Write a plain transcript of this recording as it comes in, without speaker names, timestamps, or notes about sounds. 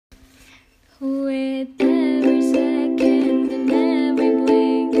With every second and every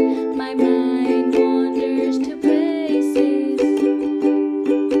blink, my mind wanders to places.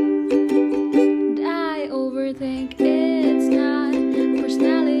 And I overthink. It's not a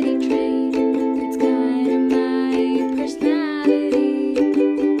personality trait, it's kind of my personality.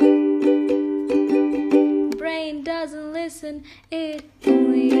 Brain doesn't listen, it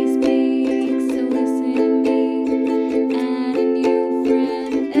only speaks. So listen to me, add a new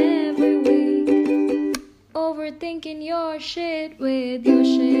friend every week. Overthinking your shit with your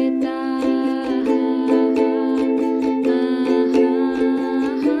shit.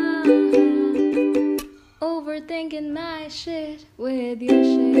 Overthinking my shit with your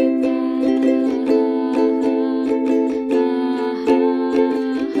shit.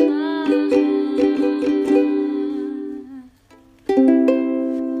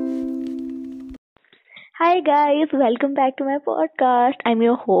 Hi guys, welcome back to my podcast. I'm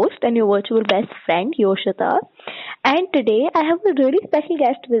your host and your virtual best friend Yoshita. And today I have a really special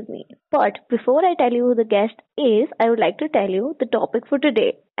guest with me. But before I tell you who the guest is, I would like to tell you the topic for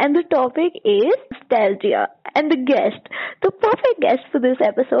today. And the topic is nostalgia. And the guest, the perfect guest for this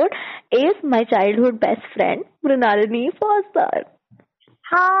episode is my childhood best friend, Mrinalini Foster.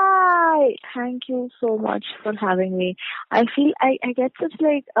 Hi, thank you so much for having me. I feel I get such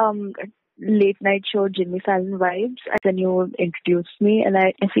like late night show Jimmy Fallon vibes when you introduced me, and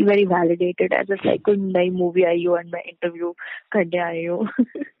I feel very validated as if like कोई नई movie आई हो and मैं interview करने आई हूँ.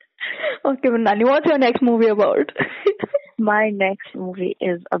 Okay, Mrinalini, what's your next movie about? My next movie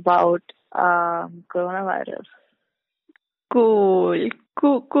is about coronavirus. Cool.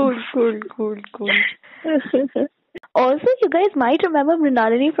 Also, you guys might remember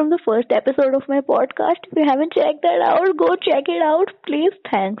Mrinalini from the first episode of my podcast. If you haven't checked that out, go check it out. Please.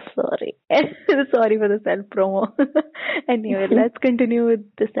 Thanks. Sorry. Sorry for the self-promo. Anyway, let's continue with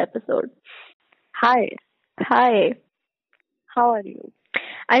this episode. Hi, Hi. how are you?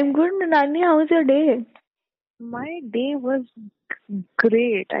 I'm good, Mrinalini. How was your day? My day was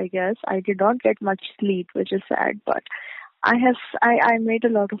great, I guess. I did not get much sleep, which is sad, but I made a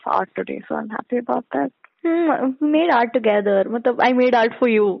lot of art today, so I'm happy about that. We made art together. I made art for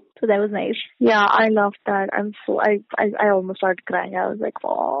you. So that was nice. Yeah, I love that. I almost started crying. I was like,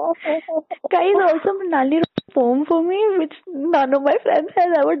 oh. Guys, also Mrinalini wrote a poem for me, which none of my friends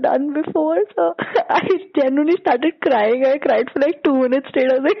has ever done before. So I genuinely started crying. I cried for like 2 minutes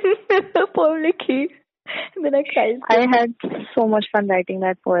straight. I was like, poem likhi. And then I cried. I had so much fun writing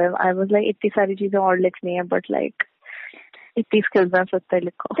that poem. I was like, इतनी सारी चीजें और लिखनी है, but like, इतनी skills में सकते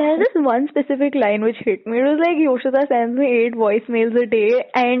लिखो. There's this one specific line which hit me. It was like, Yoshita sends me 8 voicemails a day,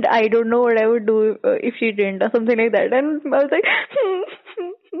 and I don't know what I would do if she didn't, or something like that. And I was like,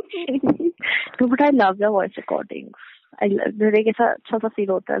 No, but I love the voice recordings. मेरे के साथ अच्छा सा feel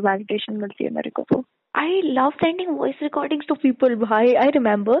होता है, validation मिलती है मेरे को तो. I love sending voice recordings to people. I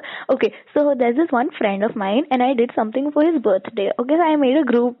remember. Okay, so there's this one friend of mine, and I did something for his birthday. Okay, so I made a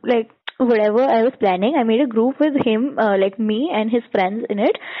group, like, whatever I was planning. I made a group with him, like me and his friends in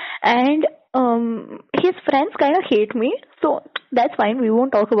it. And his friends kind of hate me. So that's fine. We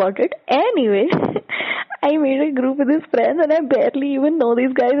won't talk about it. Anyway, I made a group with his friends, and I barely even know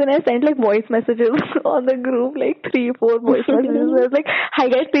these guys. And I sent like voice messages on the group, like 3, 4 voice messages. I was like, "Hi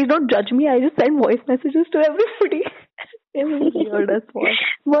guys, please don't judge me. I just send voice messages to everybody." It was weird as fuck.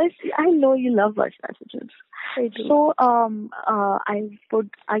 Voice, I know you love voice messages. I do. So,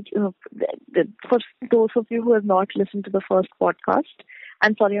 for those of you who have not listened to the first podcast,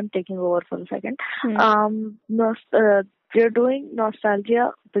 I'm sorry I'm taking over for a second. We're doing nostalgia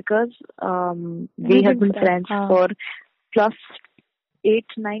because we have been friends for plus 8,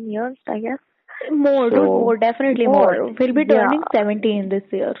 9 years, I guess. More, So, dude, more, definitely more. We'll be turning Yeah. 17 this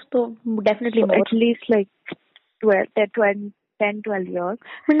year, so definitely So more. at least like 10, 12 years.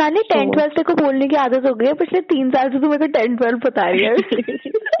 Manali 10-12 तेरे को बोलने की आदत हो गई है पिछले 3 साल से तू मेरे को 10-12 बता रही है.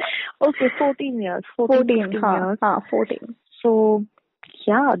 Okay, 14 years. 14, 15 हाँ years. हाँ 14. So,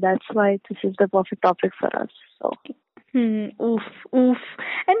 yeah, that's why this is the perfect topic for us. So, Oof.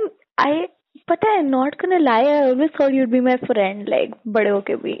 And but I'm not gonna lie, I always thought you'd be my friend, like बड़े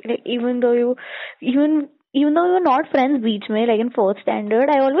होके भी, like even though we were not friends बीच में, like in 4th standard,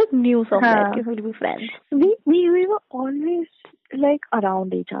 I always knew somewhere हाँ. कि we'll be friends. we were always like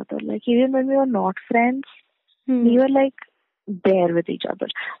around each other. Like even when we were not friends, we were like there with each other.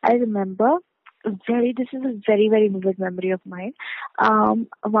 I remember this is a very, very vivid memory of mine.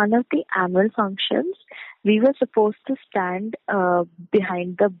 One of the annual functions, we were supposed to stand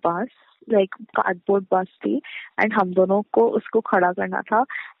behind the bus, like cardboard bus थी, and हम दोनों को उसको खड़ा करना था.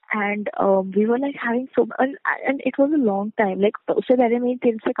 and we were like having and it was a long time. Like उससे पहले मेरी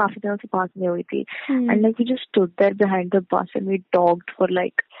तेरे से काफी दिनों से बात नहीं हुई थी, and like we just stood there behind the bus and we talked for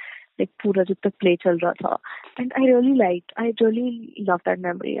like पूरा जब तक play चल रहा था, and I really love that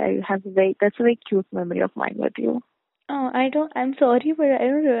memory. That's a very cute memory of mine with you. Oh, I'm sorry, but I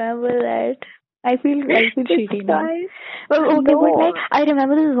don't remember that. I feel shitty now. Well, okay, No. but like I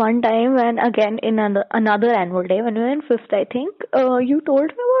remember this one time when again in another annual day when we were in fifth, I think. You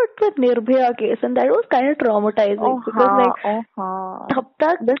told me about the Nirbhaya case, and that was kind of traumatizing because like तब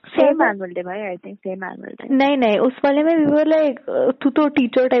तक the same annual day, भाई, I think same annual day. नहीं उस वाले में we were like तू तो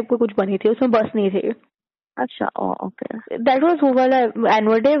teacher type का कुछ बनी थी, उसमें बस नहीं थी. अच्छा, oh okay. That was वो वाला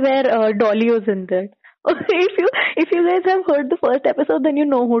annual day where Dolly was in there. if you guys have heard the first episode, then you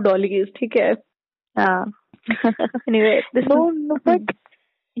know who Dolly is. ठीक है. Anyway, no, but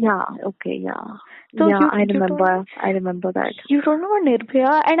yeah, okay, yeah. So yeah, I remember that. You don't know about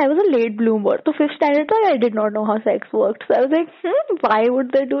Nirbhaya, and I was a late bloomer. So fifth standard, I did not know how sex worked. So I was like, why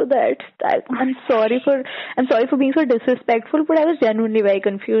would they do that? I'm sorry for being so disrespectful, but I was genuinely very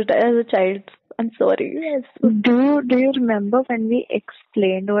confused as a child. I'm sorry. Do you remember when we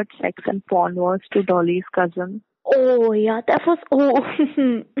explained what sex and porn was to Dolly's cousin? Oh yeah, that was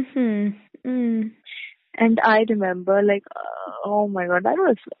And I remember, like, oh my god, that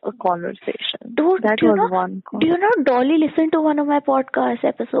was a conversation. Dude, that was one. Do you know Dolly listened to one of my podcast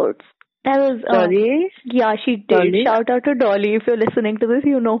episodes? That was Dolly? Yeah, she did. Dolly? Shout out to Dolly. If you're listening to this,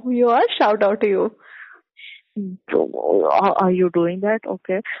 you know who you are. Shout out to you. Are you doing that?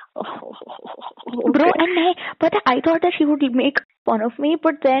 Okay. Bro, and I thought that she would make fun of me,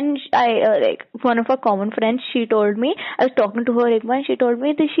 but then like one of our common friends, she told me, I was talking to her and she told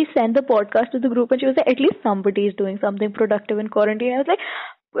me that she sent the podcast to the group and she was like, at least somebody is doing something productive in quarantine. I was like,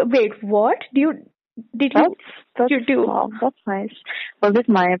 wait, what? That's nice. Was it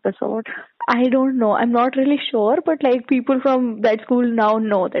my episode? I don't know. I'm not really sure, but like people from that school now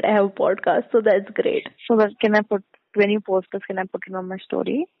know that I have a podcast, so that's great. So when you post this, can I put it on my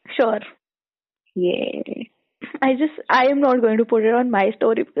story? Sure. Yay. I am not going to put it on my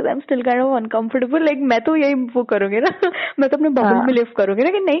story because I'm still kind of uncomfortable. Like मैं तो यही वो करूँगी ना, मैं तो अपने bubble में live करूँगी ना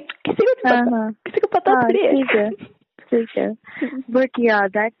कि नहीं किसी को पता थोड़ी है. ठीक है. But yeah,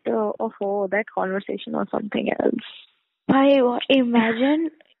 that conversation was something else. Imagine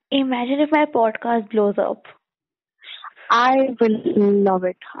if my podcast blows up. I will love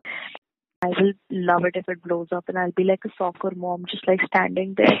it. I will love it if it blows up, and I'll be like a soccer mom, just like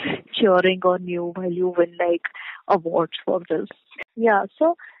standing there cheering on you while you win like awards for this. Yeah.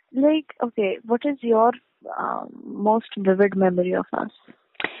 So, like, okay, what is your most vivid memory of us?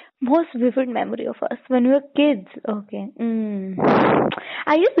 Most vivid memory of us when we were kids. Okay.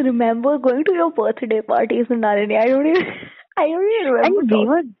 I just remember going to your birthday parties in Mrinalini. I don't even remember. And we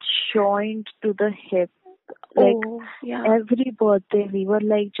were joined to the hip. Like every birthday, we were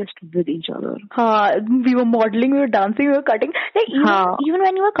like just with each other. We were modeling, we were dancing, we were cutting. Like even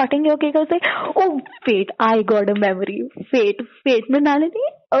when you were cutting your cake, I was like, oh wait, I got a memory. Wait, Mrinalini.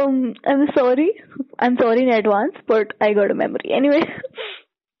 I'm sorry in advance, but I got a memory. Anyway.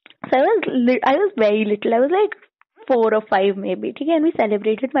 So I was very little. I was like 4 or 5 maybe. Okay, and we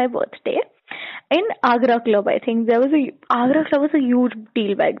celebrated my birthday in Agra Club. I think Agra Club was a huge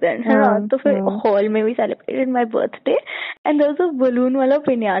deal back then. So for hall mein we celebrated my birthday, and there was a balloon wala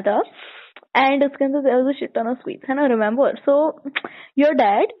piñata, and there was a shit ton of sweets. And I remember. So your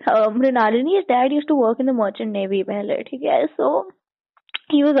dad, Mrinalini's dad, used to work in the Merchant Navy. Okay, so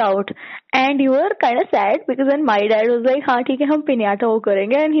he was out, and you were kind of sad because then my dad was like, "हाँ ठीक है हम पिनियाटा वो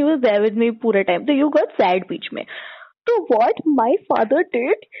करेंगे," and he was there with me पूरे time. So you got sad बीच में. So what my father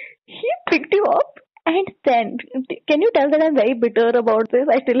did, he picked you up, and then can you tell that I'm very bitter about this?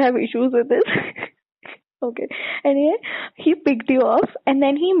 I still have issues with this. Okay. Anyway, he picked you up, and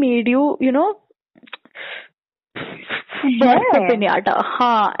then he made you, burst the pinata.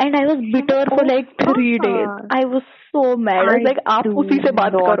 And I was bitter for like 3 days. I was so mad. I was like, "Aap usi se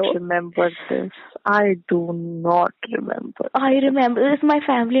baat karo." I do not remember this. I do not remember. I remember this. My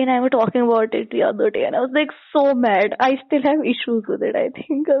family and I were talking about it the other day, and I was like so mad. I still have issues with it. I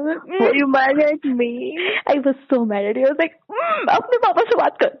think. Were you mad at me? I was so mad at you. I was like, "Apne papa se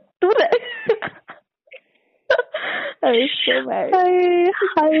baat kar. Tu reh." I was so mad.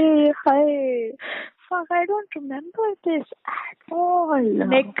 Hi. Fuck, I don't remember this at all.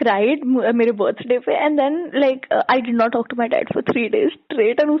 And I cried मेरे birthday पे, and then like I did not talk to my dad for 3 days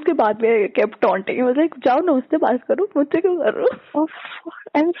straight, and उसके बाद में kept taunting. I was like, जाओ ना उससे बात करो, मुझसे क्यों कर रहे हो? Oh, fuck.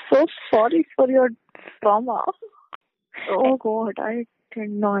 I'm so sorry for your trauma. Oh God, I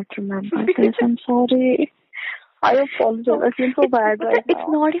did not remember this. I'm sorry. I apologize. I feel so bad right It's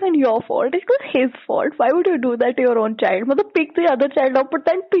now. not even your fault. It was his fault. Why would you do that to your own child? मतलब pick the other child up, but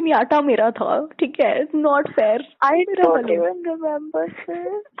that पिनियाटा मेरा था. ठीक है? It's not fair. I मेरा don't वाला. even remember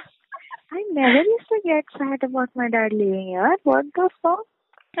this. I never used to get sad about my dad leaving here. What the fuck?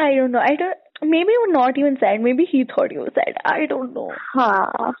 I don't know. I don't. Maybe you were not even sad. Maybe he thought you were sad. I don't know.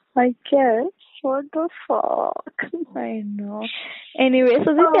 I guess. What the fuck? I know. Anyway,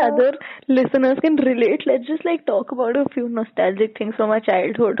 so that the other listeners can relate, let's just like talk about a few nostalgic things from our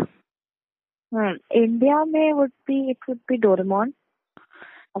childhood. India may would be Doraemon,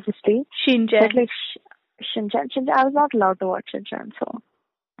 obviously. Shinchan. But like Shinchan, I was not allowed to watch Shinchan, so.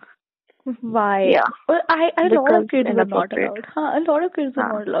 Why? Yeah. Well, a lot of kids were not inappropriate. allowed. A lot of kids were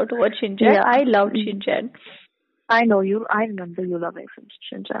not allowed to watch Shinchan. Yeah. I loved Shinchan. I know you. I remember you loving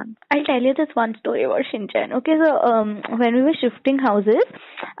Shinchan. I'll tell you this one story about Shinchan. Okay, so when we were shifting houses,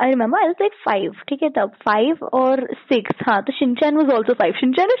 I remember I was like 5. ठीक है तब 5 or 6. हाँ, तो Shinchan was also 5.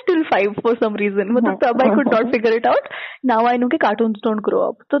 Shinchan is still 5 for some reason. मतलब तब I could not figure it out. Now I know कि cartoons don't grow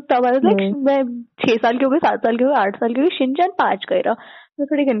up. तो तब I was like मैं 6 साल की हो गई, 7 साल की हो गई, 8 साल की हो गई. Shinchan 5 का era. मैं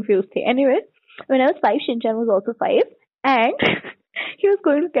थोड़ी confused थी. Anyway, when I was 5, Shinchan was also 5, and he was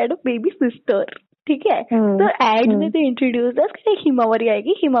going to get a baby sister. ठीक है तो एड में they introduced us कि हिमावरी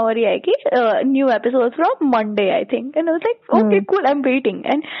आएगी new episodes from Monday I think and I was like okay cool I am waiting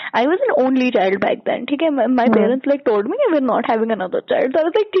and I was an only child back then ठीक है my parents like told me we are not having another child I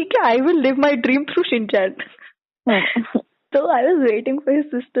was like ठीक है I will live my dream through Shinchan so I was waiting for his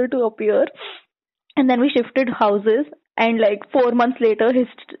sister to appear and then we shifted houses and like 4 months later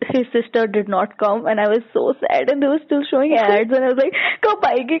his sister did not come and I was so sad and they were still showing ads and I was like कब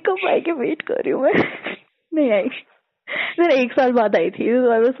आएगी wait कर रही हूँ मैं नहीं आई फिर 1 साल बाद आई थी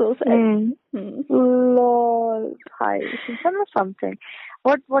so I was so sad. Lol. Hi. Shinchan was something.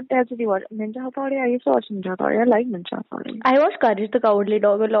 What else did you watch? Ninja Hattori? I used to watch Ninja Hattori. I like Ninja Hattori. I watched Courage the Cowardly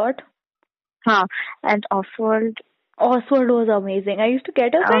Dog a lot. And Oswald was amazing. I used to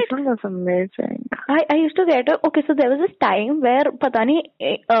get up. Oswald was amazing. I used to get up. Okay, so there was this time where पता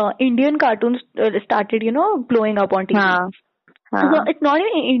नहीं Indian cartoons started, blowing up on TV. So it's not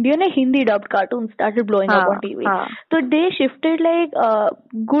even Indian, Hindi dubbed cartoons started blowing up on TV. So they shifted like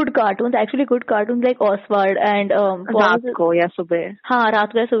good cartoons, actually good cartoons like Oswald and रात को या सुबह.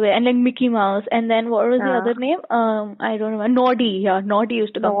 रात को या सुबह and like Mickey Mouse and then what was the other name? I don't remember. Noddy. Yeah, Noddy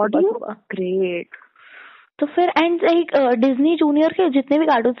used to come. Noddy? Great. तो फिर एंड लाइक डिज्नी जूनियर के जितने भी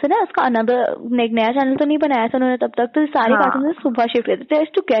कार्टून थे ना उसका अनदर एक नया चैनल तो नहीं बनाया था उन्होंने तब तक तो सारे कार्टून सुबह शिफ्ट रहते थे I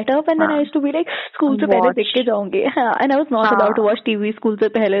used to get up and then I used to be like school से पहले देख के जाऊंगी and I was not allowed to watch TV school से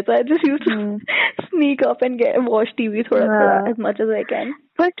पहले तो I just used to sneak up and watch TV थोड़ा as much as I can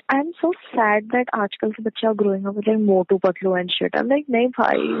But I'm so sad that आजकल के बच्चे are growing up with like Motu Patlu and shit. I'm like, नहीं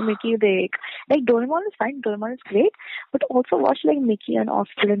भाई, Mickey देख. Like Doraemon is fine, Doraemon is great, but also watch like Mickey and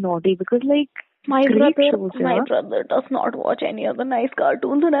Oswald and Noddy because like my brother does not watch any other nice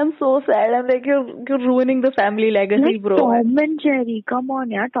cartoons and I'm so sad. I'm like, you're ruining the family legacy, like bro. Tom and Jerry, come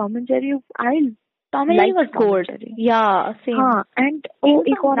on, yeah, Tom and Jerry. Tom and Jerry was gold. Yeah, same. And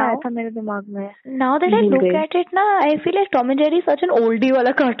एक और आया था मेरे दिमाग में. Now that I look at it, ना, I feel like Tom and Jerry is such an oldie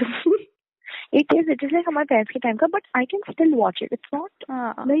वाला cartoon. It is like हमारे parents के time का, but I can still watch it. It's not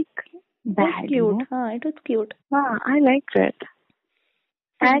like bad. It's cute. It was cute. I liked it.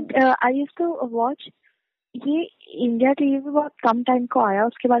 And I used to watch ये India TV पे बहुत कम time को आया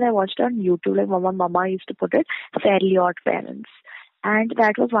उसके बाद I watched it on YouTube like mama used to put it Fairly Odd Parents. And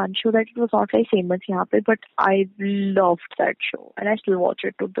that was one show that it was not very famous यहाँ पे, but I loved that show and I still watch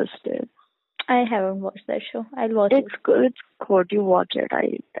it to this day. I haven't watched that show. I'll watch it. It's good. You watch it.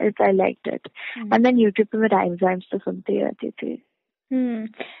 I liked it. And then YouTube पे मैं rhymes तो सुनती रहती थी.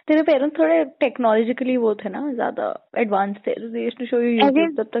 तेरे parents थोड़े technologically वो थे ना ज्यादा एडवांस थे so they used to show you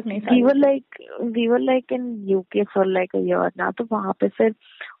YouTube तब तक नहीं था. We were like in UK for like a year ना तो वहाँ पे फिर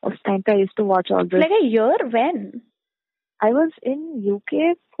उस टाइम पे I used to watch all this. Like a year? When? I was in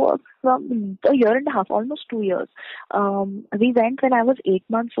UK from a year and a half, almost 2 years. We went when I was 8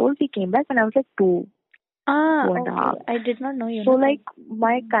 months old. We came back when I was like 2. 2.5. I did not know you. So like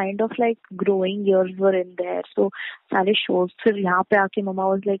my kind of like growing years were in there. So सारे shows फिर यहाँ पे आके mama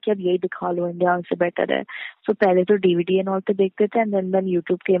was like यार यही दिखा लो India से better है. So पहले तो DVD and all पे देखते थे and then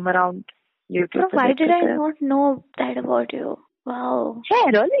YouTube came around. So why did I not know that about you? Wow. Hey,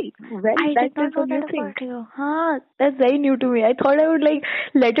 really? Well, I did not know that about you. That's very new to me. I thought I would like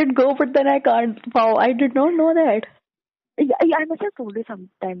let it go, but then I can't. Wow, I did not know that. Yeah, I must have told you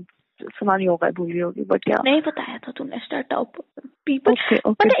सुना नहीं होगा, भूल गई होगी, but या नहीं बताया था तूने स्टार्टअप people. okay,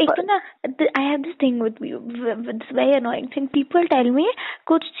 पता है एक fine. तो ना I have this thing with you, this very annoying thing. People tell me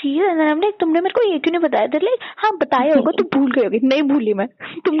कुछ चीज and I'm like तुमने मेरे को ये क्यों नहीं बताया? They're like हाँ बताया होगा, तू भूल गई होगी. नहीं भूली मैं,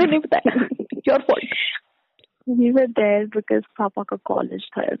 तुमने नहीं बताया. Your fault. We were there because Papa ka college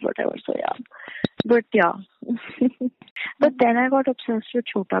tha or whatever, so yeah. But yeah. But then I got obsessed with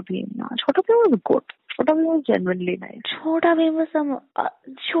Chota Bheem. Chota Bheem was good. Chota Bheem was genuinely nice. Chota Bheem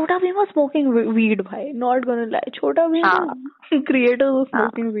was smoking weed, bhai. Not gonna lie. Chota Bheem was creator was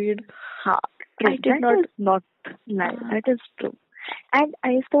smoking weed. True. I did that is not lie. That is true. And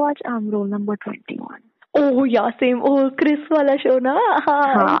I used to watch Rule Number 21. Oh yeah, same. Oh, Chris wala show na.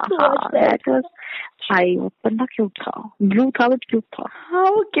 I used to watch that. That was भाई वो बंदा cute था, blue था but cute था. हाँ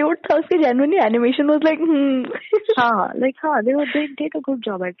वो cute था, उसकी genuinely animation was like they did a good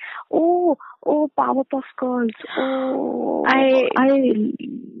job at. Oh Powerpuff Girls. Oh,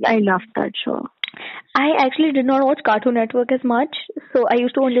 I loved that show. I actually did not watch Cartoon Network as much, so I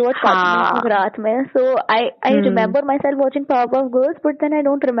used to only watch Cartoon Network रात में. So I remember myself watching Powerpuff Girls, but then I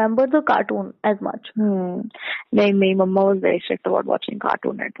don't remember the cartoon as much. नहीं, मेरी मम्मा was very strict about watching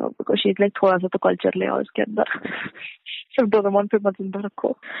Cartoon Network because she's like थोड़ा सा तो culture ले आओ इसके अंदर. सिर्फ डोरेमोन पे मत जिंदा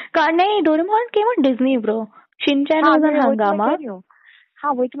रखो. नहीं, Doraemon came on Disney, bro. Shinchan was on Hangama.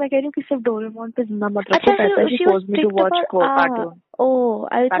 हाँ वही तो मैं कह रही हूँ कि सिर्फ डोरेमोन पे जिंदा मत रखो. अच्छा, she forced me to watch cartoon. Oh,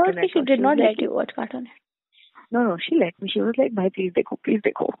 I thought she did not let you watch cartoon. No, she let me. She was like, भाई please देखो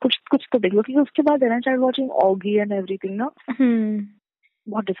कुछ तो देख लो, क्योंकि उसके बाद then I started watching Augie and everything, no?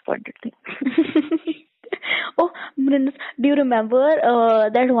 What disappointed thing. Oh, Mrinalini, do you remember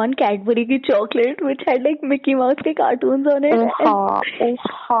that one Cadbury की chocolate which had like Mickey Mouse के cartoons on it? Oh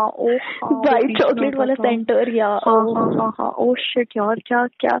हाँ. White chocolate वाला center, yeah. हाँ. Oh shit यार,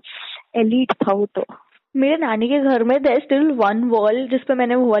 क्या elite था वो तो. मेरे नानी के घर में there is still one wall जिसपे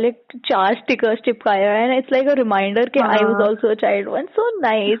मैंने वो वाले 4 stickers चिपकाया है, and it's like a reminder कि I was also a child once. So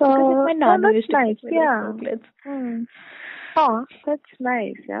nice. Because my nani used to nice, yeah. chocolates. Oh, that's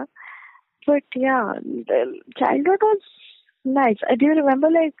nice, yeah. But yeah, childhood was nice. Do you remember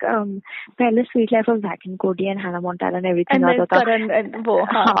like पहले Sweet Life of Zack and Cody and Hannah Montana and everything आता था. Karan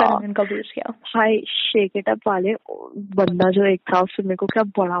and Kabir, yeah. भाई Shake It Up वाले बंदा जो एक था उससे मेरे को क्या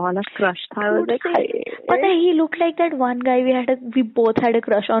बड़ा वाला crush था. पता है, he looked like that one guy we both had a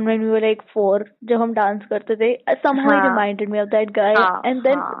crush on when we were like 4 जब हम डांस करते थे. Somehow he reminded me of that guy. And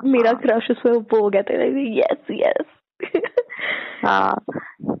then मेरा crush उस पे वो हो गया था. Yes. हाँ,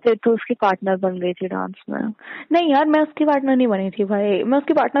 फिर तो उसकी पार्टनर बन गई थी डांस में. नहीं यार, मैं उसकी पार्टनर नहीं बनी थी भाई. मैं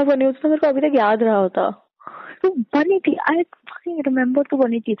उसकी पार्टनर बनी होती तो मेरे को अभी तक याद रहा होता. तू बनी थी, आई रिमेम्बर तू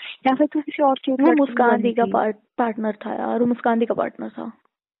बनी थी, या फिर तू किसी और क्यूट. वो मुस्कान दी का पार्टनर था यार, वो मुस्कान दी का पार्टनर था.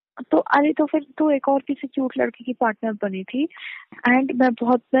 तो अरे तो फिर तू एक और किसी क्यूट लड़की की पार्टनर बनी थी. एंड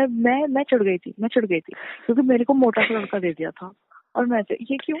मैं चढ़ गई थी क्योंकि मेरे को मोटा सा लड़का दे दिया था. और मैं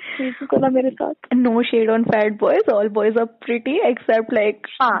ये क्यों करा मेरे साथ. No shade on fat boys, all boys are pretty except like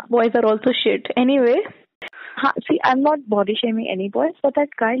boys are also shit anyway. See, I'm not body shaming any boys, but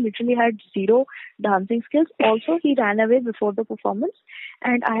that guy literally had zero dancing skills. Also, he ran away before the performance,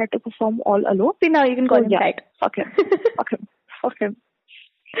 and I had to perform all alone. See, now you can call him fat. Fuck him.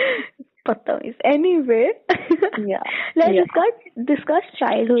 Patawis. Anyway, let's discuss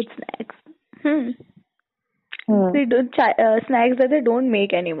childhood snacks. They do snacks that they don't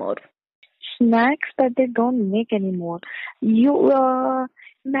make anymore. Snacks that they don't make anymore. They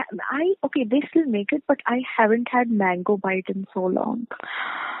still make it, but I haven't had Mango Bite in so long.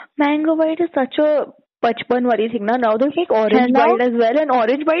 Mango Bite is such a bachpan wali thing na. Now they make Orange Bite as well, and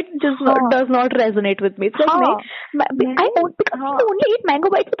Orange Bite does not resonate with me. It's like I only eat Mango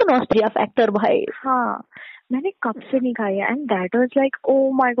Bite for the nostalgia factor, bhai. मैंने कब से नहीं खाई है. And that was like oh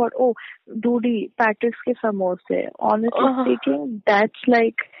my God. O Dudi patties के समोसे. Honestly speaking that's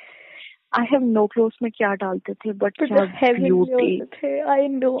like I have no clue उसमें क्या डालते थे, बट क्या ब्यूटी थे. आई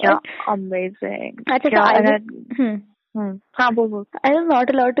नो, क्या अमेजिंग. अच्छा हाँ बोल. I was not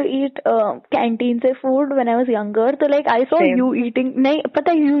allowed to eat canteen से food when I was younger. So like I saw you eating. नहीं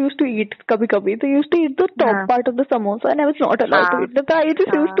पता, you used to eat कभी तो you used to eat the top part of the samosa, and I was not allowed to eat that. I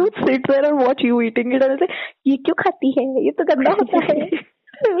just used to sit there and watch you eating it, and I was like, ये क्यों खाती है, ये तो गंदा होता है.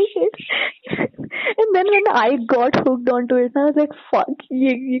 And then when I got hooked onto it, I was like, fuck,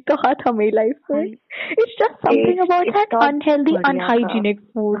 ये कहाँ था मेरी life में. It's just something about that unhealthy, unhygienic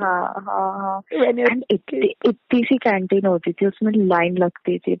food. हाँ. And इतनी सी कैंटीन होती थी, उसमें लाइन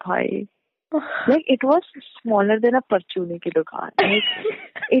लगती थी भाई. Like it was smaller than a परचूनी की दुकान. Like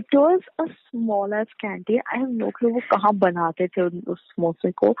it was a small as canteen. I have no clue वो कहाँ बनाते थे उस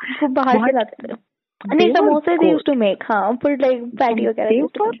समोसे को. वो बाहर से लाते थे. नहीं, They were समोसे they used to make, हाँ, put like patty वगैरह they they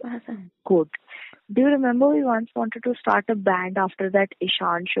used to were put बाहर से. good. Do you remember we once wanted to start a band after that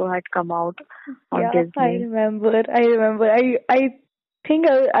Ishan show had come out on Yeah, Disney? I remember. I think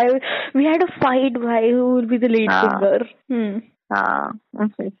we had a fight by who will be the lead singer.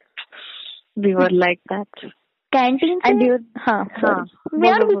 Okay. We were like that. Canteen से, And you, हाँ, sorry.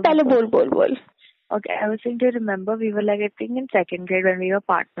 यार पहले बोल. Okay, I was saying, do you remember we were like, I think in second grade when we were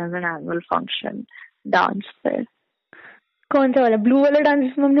partners in annual function dance there. कौन सा वाला? Blue वाला dance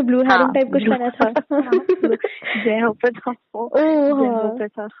जिसमें हमने ब्लू हैरिंग टाइप कुछ पहना था. जय हो पे था वो. जय हो पे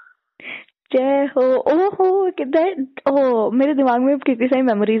था. जय हो. ओहो, कितना मेरे दिमाग में कितनी सारी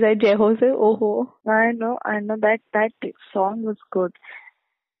मेमोरीज है जय हो से. ओहो. I know that song was good.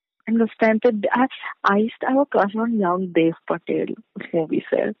 And उस टाइम पे I used to have a crush on young Dev Patel उस मूवी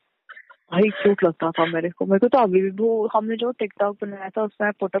से. भाई क्यूट लगता था मेरे को तो अभी भी वो हमने जो टिकटॉक बनाया था उसमें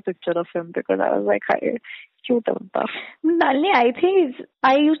I put a picture of him because I was like हाय क्यूट लगता. Nalini,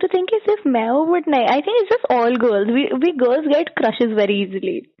 I used to think it's सिर्फ मैं हूँ, but नहीं, I think it's just all girls. We girls get crushes very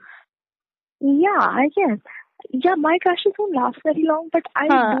easily. Yeah, I guess. Yeah, my crushes won't last very long, but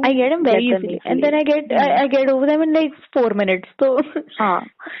I get them very easily. And then I get over them in like 4 minutes. So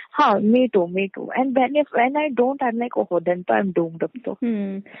me too. And when I don't, I'm like, oh, then I'm doomed up to.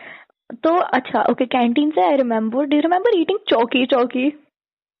 तो अच्छा, okay, canteen से I remember. Do you remember eating chalky?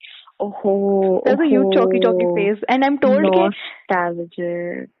 Oh, there's a huge chalky phase, and I'm told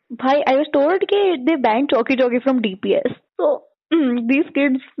nostalgic. Bhai, I was told that they banned chalky from DPS. So these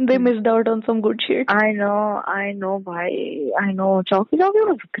kids, they missed out on some good shit. I know, bhai. I know. Chalky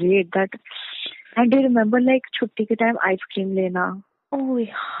was great. And do you remember like छुट्टी के time ice cream लेना? Oh yeah.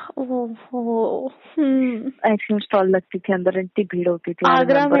 ice cream stall लगती थी, अंदर इतनी भीड़ होती थी.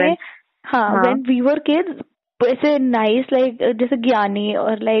 आगरा में, हाँ, when we were kids, ऐसे nice like जैसे ज्ञानी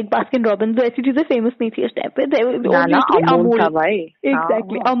और like Baskin Robbins, तो ऐसी चीजें famous नहीं थी उस टाइम पे. अमूल था भाई.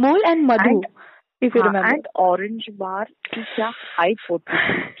 Exactly. Amul and Madhu. If you remember. And orange bar की क्या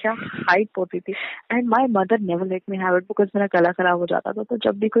hype होती थी. And my mother never let me have it because मेरा गला खराब हो जाता था. तो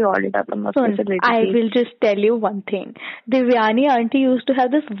जब भी कोई order आता मैं उसमें से लेती थी. I will just tell you one thing. Divyani auntie used to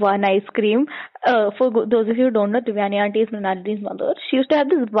have this one ice cream. For those of you who don't know, Divyani auntie is Mrinalini's mother. She used to have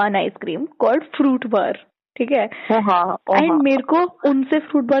this one ice cream called fruit bar. ठीक है. And मेरे को उनसे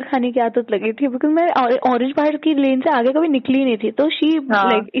fruit बार खाने की आदत लगी थी बिकॉज मैं ऑरेंज बार की लेन से आगे कभी निकली नहीं थी. तो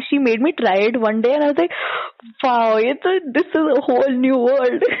she made me try it one day and I was like wow, ये तो this is a whole new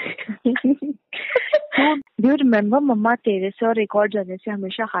world. Do you remember mamma तेरे से और एक और जने से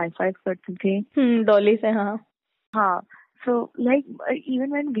हमेशा हाई फाइव करती थी? डॉली से. हाँ. So, like, even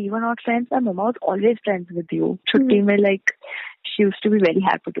when we were not friends, my mama was always friends with you. Chutti mein, like, she used to be very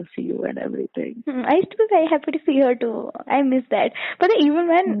happy to see you and everything. I used to be very happy to see her too. I miss that. But even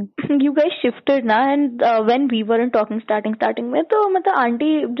when you guys shifted na, and when we weren't talking starting में, तो मतलब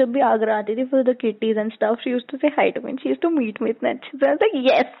auntie जब भी आगरा आती थी for the kitties and stuff, she used to say hi to me. She used to meet me इतना अच्छे से. I was like,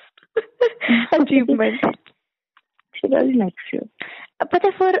 yes, achievement. She really likes you. But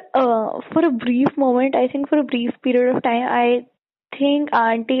for a brief moment, I think for a brief period of time, I think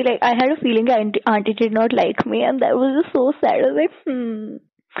auntie, like, I had a feeling auntie did not like me, and that was just so sad. I was like,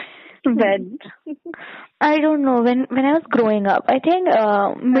 When? I don't know. When I was growing up, I think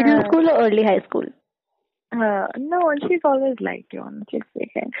middle school or early high school. No, she's always liked you, honestly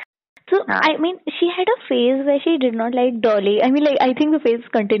speaking. So, I mean, she had a phase where she did not like Dolly. I mean, like, I think the phase is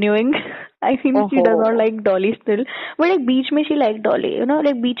continuing. I think she does not like Dolly still. But, like, beach mein she liked Dolly. You know,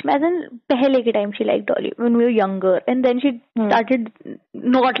 like, beach mein as in pehle ke time she liked Dolly when we were younger. And then she started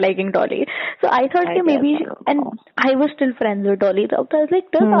not liking Dolly. So, I thought that maybe... and I was still friends with Dolly. So, I was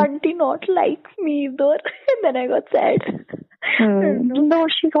like, does auntie not like me either? And then I got sad. No,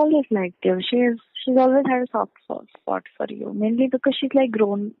 she's always liked you. She's always had a soft spot for you. Mainly because she's like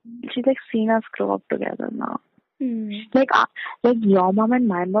grown. She's like seen us grow up together now. Like your mom and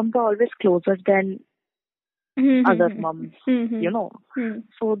my mom were always closer than other moms, you know.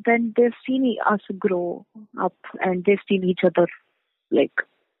 So then they've seen us grow up and they've seen each other like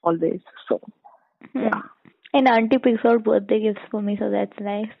always. So yeah. And auntie picks out birthday gifts for me, so that's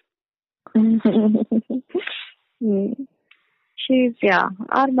nice.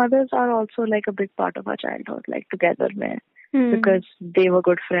 Our mothers are also like a big part of our childhood, like together में. Because they were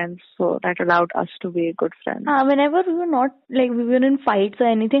good friends, so that allowed us to be good friends. Whenever we were not, like, we were in fights or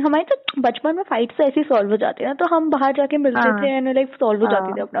anything, हमारे तो बचपन में fights ऐसे ही solve हो जाते हैं, तो हम बाहर जाके मिलते थे and like solve हो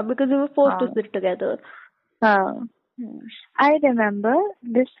जाती थी अपना, because we were forced to sit together. I remember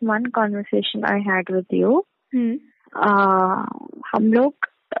this one conversation I had with you. हम लोग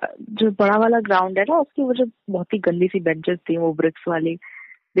जो बड़ा वाला ग्राउंड है ना, उसकी वो जो बहुत ही गंदी सी बेंचेस थी, वो ब्रिक्स वाली,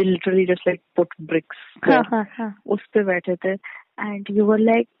 they literally just like put bricks there. उस पे बैठे थे and you were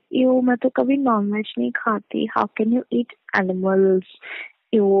like you मैं तो कभी non-veg नहीं खाती, how can you eat animals,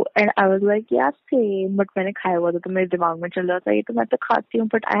 you, and I was like yeah same, but मैंने खाया हुआ था तो मेरे दिमाग में चल रहा था ये तो मैं तो खाती हूँ,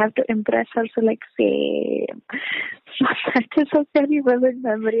 but I have to impress her, so like same. So that is a very vivid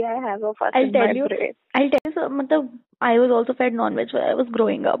memory I have of us in my brain. I'll tell you, so, matlab, I was also fed non-veg when I was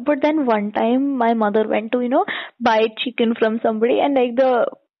growing up. But then one time my mother went to, buy chicken from somebody, and like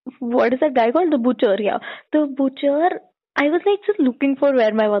what is that guy called? The butcher, yeah. The butcher, I was like just looking for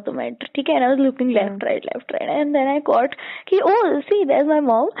where my mother went. Okay, and I was looking left, right. And then I got, oh, see, there's my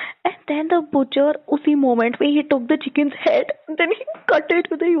mom. And then the butcher, usi moment where he took the chicken's head, and then he cut it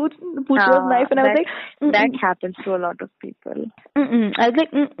with a huge butcher's knife. And I was like, that happens to a lot of people. I was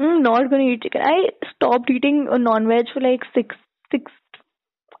like, not gonna eat chicken. I stopped eating non-veg for like six,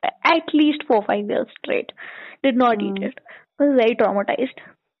 at least 4-5 years straight. Did not eat it. I was very traumatized.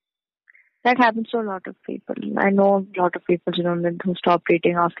 That happens to a lot of people. I know a lot of people, who stopped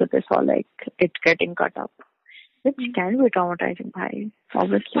eating after they saw like it getting cut up, which can be traumatizing, bhai.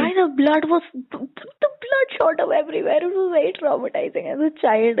 Obviously. Why the blood shot up everywhere. It was very traumatizing as a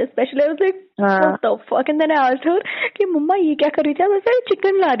child, especially. I was like, what the fuck? And then I asked her, "Ki Mumma, ye kya kar rahi thi?" I was like,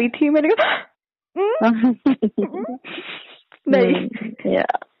 chicken la rahi thi. मैंने कहा, नहीं.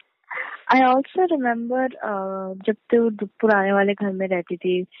 Yeah. I also remember जब तो पुराने वाले घर में रहती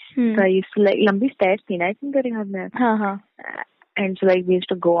थी, so I used to like लंबी stairs थी ना इतने तेरे घर में. हाँ. And so like we used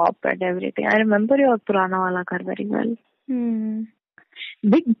to go up and everything. I remember your पुराना वाला घर very well.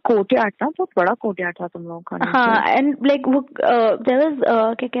 Big courtyard था, बहुत बड़ा courtyard था तुम लोगों का. हाँ, and like वो there was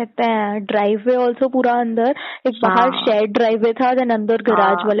क्या कहते हैं driveway also पूरा अंदर, एक बाहर shared driveway था, then अंदर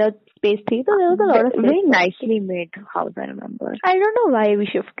garage वाला space थी, so there was a lot of space. Very nicely made house, I remember. I don't know why we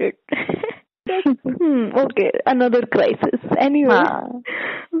shifted. Okay, another crisis. Anyway,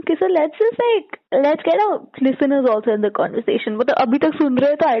 okay, so let's get our listeners also in the conversation. But अभी तक सुन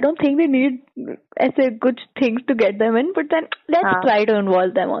रहे तो I don't think they need ऐसे good things to get them in. But then let's try to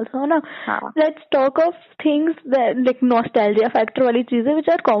involve them also, ना? Let's talk of things that like nostalgia factor वाली चीजें which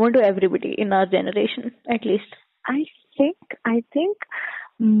are common to everybody in our generation, at least. I think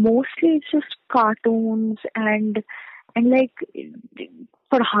mostly it's just cartoons and like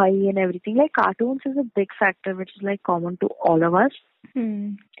padhai and everything. Like cartoons is a big factor which is like common to all of us.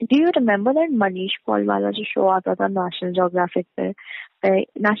 Do you remember that Manish Paul वाला जो show आता था National Geographic पे?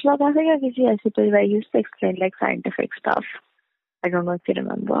 National Geographic या किसी ऐसे पे where he used to explain like scientific stuff. I don't know if you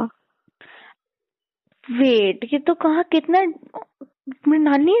remember. Wait, ये तो कहाँ कितना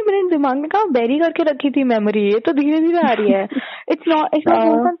नानी मेरे दिमाग में कहाँ बैरी करके रखी थी मेमोरी, ये तो धीरे धीरे आ रही है. It's not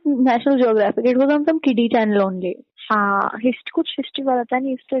on National Geographic. It was on some kiddie channel only. हाँ, कुछ हिस्ट्री वाला था. He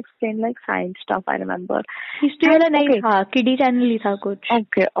used to explain like science stuff. I remember. History वाला नहीं था, kiddie channel ही था कुछ.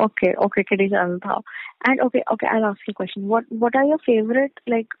 Okay, kiddie channel था. And okay, I'll ask you a question. What are your favorite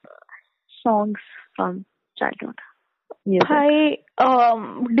like songs from childhood? Music.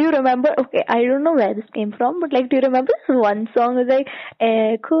 Do you remember? Okay, I don't know where this came from, but like, do you remember this one song? It's like,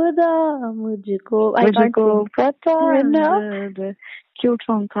 "Khuda mujhko pata na." Cute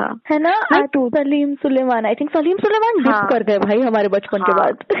song था, है ना? Salim Suleman. I think Salim Suleman dip कर गए भाई हमारे बचपन के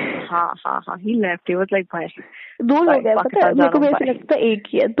बाद. हाँ. He left. He was like भाई. दो लोग हैं पता है? मेरे को ऐसा लगता है एक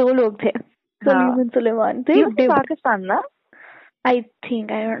ही है. दो लोग थे. Salim and Suleman. He was Pakistan ना? I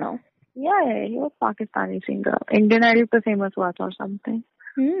think, I don't know. Yeah, he was Pakistani singer. Indian Idol पे famous हुआ था or something.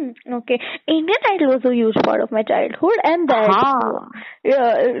 Okay. Indian Idol was a huge part of my childhood, and that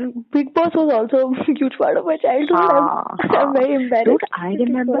Big Boss was also a huge part of my childhood. I'm very embarrassed. Dude,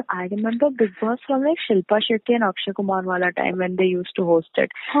 I remember Big Boss from like Shilpa Shetty and Akshay Kumar wala time when they used to host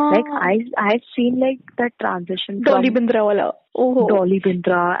it. Like I've seen like that transition Dolly Bindra wala. Dolly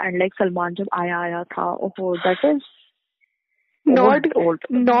Bindra and like Salman jab आया था. That is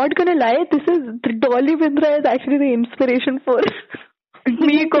not gonna lie, Dolly Bindra is actually the inspiration for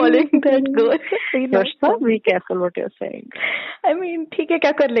me calling that girl. Yoshpa, be careful what you're saying. I mean, ठीक है,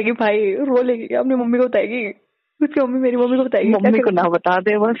 क्या कर लेगी भाई? रो लेगी, अपनी मम्मी को बताएगी. उसकी मम्मी मेरी मम्मी को बताएगी. मम्मी को ना बता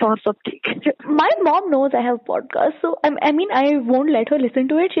दे, बस और सब ठीक है. My mom knows I have podcast, so I mean I won't let her listen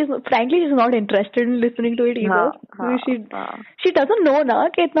to it. She's not interested in listening to it either. She doesn't know ना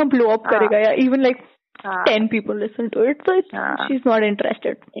कि इतना blow up करेगा, या even like 10 people listen to it, so she's not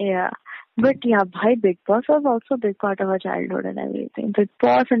interested. Yeah. But yeah, bhai, Big Boss was also a big part of our childhood and everything. Big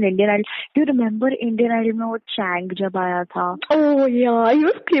Boss and Indian Idol. Do you remember Indian Idol में वो Chang जब आया था? Oh yeah, he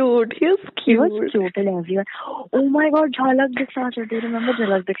was cute. He was He was cute. cute and everyone. Oh my God, Jhalak Dikhla Ja. Do you remember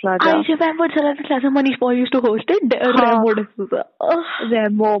Jhalak Dikhla Ja? I remember Jhalak Dikhla Ja. Manish Paul used to host it. Remo D'Souza.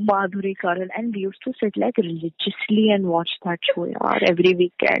 Remo, Madhuri Karan, and we used to sit like religiously and watch that show yaar, every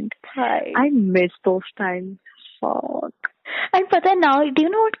weekend. Hi. I miss those times. Fuck. And pata hai now, do you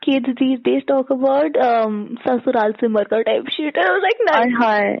know what kids these days talk about? Sasural se marka type shit. I was like,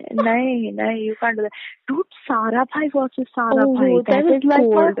 nahi, you can't do that. Dude, Sara Bhai versus Sara Bhai. That is like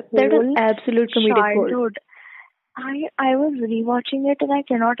gold. That is absolute comedic childhood. gold. I was rewatching it and I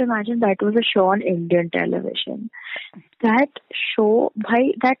cannot imagine that was a show on Indian television. That show,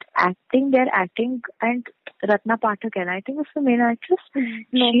 bhai, that acting, their acting, and Ratna Pathak, and I think was the main actress.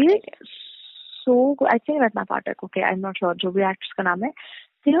 No, she is so good. I think Ratna Pathak. Okay, I'm not sure. जो भी actress का नाम है.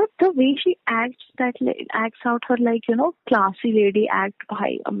 You know the way she acts out her classy lady act.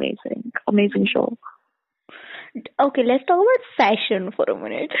 Bhai, amazing show. Okay, let's talk about fashion for a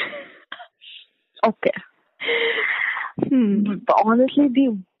minute. Okay. But honestly,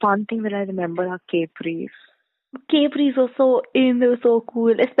 the one thing that I remember are capris. Capris were so in, they were so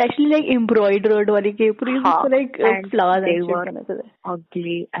cool, especially like embroidered wali capris, like flowers they and were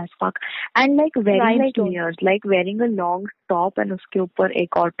ugly as fuck, and like very like layers, like wearing a long top and uske upar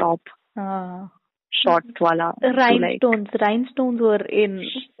ek aur top, short wala. Rhinestones were in.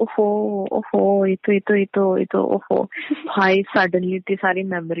 Ito. Bhai, suddenly इतनी सारी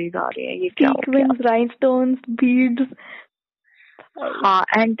memories आ रही हैं. ये क्या हो गया? Sequins, rhinestones, beads. हाँ,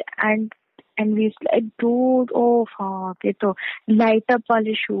 and we used to like, dude, oh fuck, ये तो light up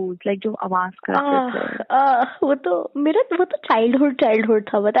वाले shoes, like जो आवाज करते थे. वो तो childhood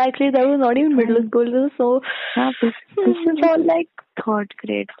था, but actually that was not even middle school. It was so. This is all like third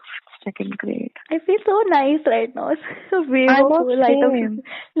grade, second grade. I feel so nice right now. It's a wave of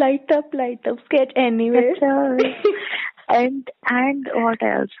light up, sketch anyway. And what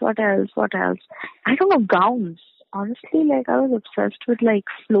else? I don't know, gowns. Honestly, like I was obsessed with like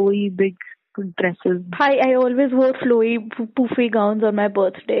flowy big dresses. I always wore flowy poofy gowns on my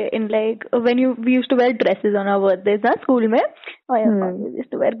birthday. In like we used to wear dresses on our birthdays, na school mein. We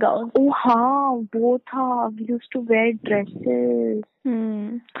used to wear gowns. Oh हाँ, वो था. We used to wear dresses.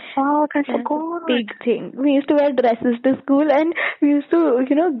 Fuck, I forgot. Big thing. We used to wear dresses to school, and we used to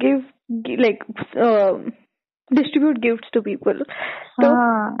give like distribute gifts to people. So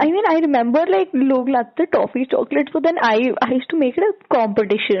I mean, I remember like log latte toffee chocolates, but then I used to make it a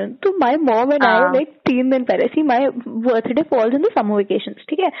competition. So my mom and I like 3 दिन पहले, see my birthday falls in the summer vacations,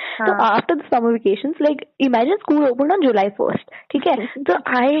 ठीक है? So after the summer vacations, like imagine school opened on July 1st, ठीक है? So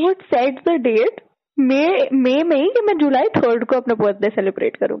I would set the date May में ही कि मैं July 3rd को अपना birthday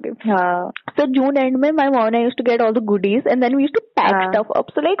celebrate करूँगी. So June end में my mom and I used to get all the goodies, and then we used to pack stuff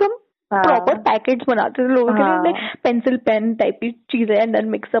up. So like हम proper packets बनाते थे लोगों के लिए, लाइक पेंसिल पेन टाइप की चीजें, एंड देन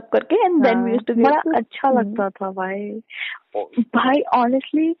मिक्स अप करके, and then we used to बड़ा अच्छा लगता था भाई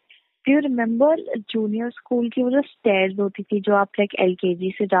honestly. Do you remember junior school की वो जो stairs होती थी जो आप like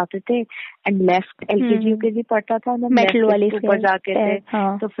LKG से जाते थे and left LKG UKG पढ़ता था ना, मेटल वाले ऊपर जाके थे,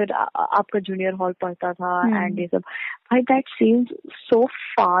 तो फिर आपका junior hall पढ़ता था and ये सब. भाई that seems so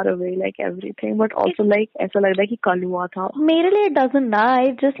far away, like everything, but also like ऐसा लगता है कि कल हुआ था. मेरे लिए it doesn't ना,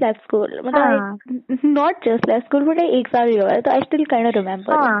 I just left school, मतलब not just left school, but एक साल ही हुआ है, तो I still kind of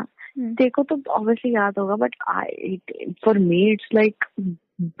remember. देखो तो obviously याद होगा, but for me it's like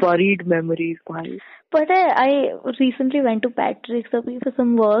buried memories, bhai. But I recently went to Patrick's for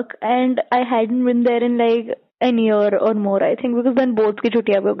some work, and I hadn't been there in like an year or more, I think, because then both की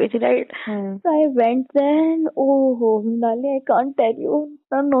छुट्टियां भी हो गई थी, right? So I went there, and Mrinalini, I can't tell you,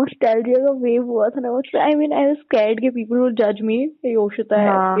 the nostalgia का wave हुआ था. I mean, I was scared that people would judge me. Yoshita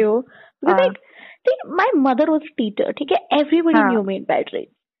है, yo. Because like my mother was a teacher, ठीक है? Everybody knew me in Patrick.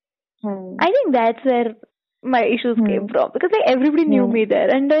 I think that's where my issues came from, because like everybody knew me there,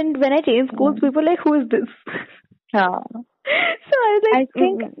 and then when I changed schools, people were like, who is this? So I was like,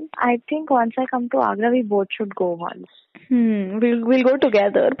 I think once I come to Agra, we both should go once. We'll go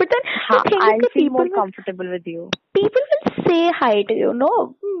together. But then I'll feel more comfortable with you. People will say hi to you,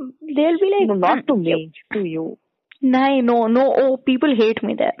 no? They'll be like, no, not to me, to you. No. Oh, people hate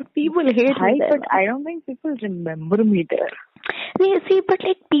me there. People hate me there. But I don't think people remember me there. See, but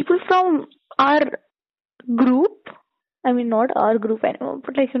like people from our group, I mean not our group anymore,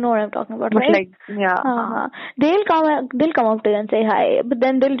 but like you know what I'm talking about, but right? Like they'll come up to you and say hi, but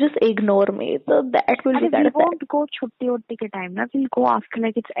then they'll just ignore me. So that will be kind of sad. We won't go छुट्टी के time ना, we'll go after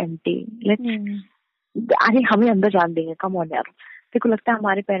like it's empty. Let's अरे हमें अंदर जान देंगे, come on यार. तेरे को लगता है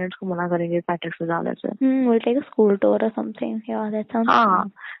हमारे पेरेंट्स को मना करेंगे पैट्रिक्स में जाने से? We'll take a school tour or something. Yeah, that sounds हाँ,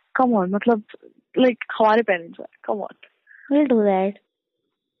 fun. come on, मतलब like हमारे पेरेंट्स हैं, come on. We'll do that.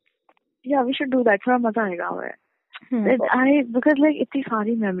 Yeah, we should do that. थोड़ा मजा आएगा हमें. Because like इतनी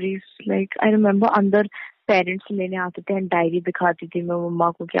सारी memories, like I remember अंदर पेरेंट्स लेने आते थे, डायरी दिखाती थी मैं मम्मा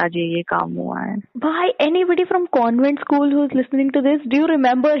को कि आज ये काम हुआ है. Bhai, anybody from convent school who's listening to this, do you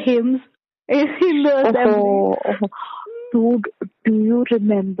remember hymns in the assembly? Dude, do you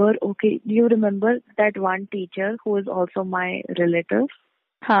remember? Okay, do you remember that one teacher who is also my relative?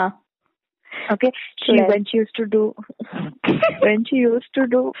 Huh. Okay, when she used to do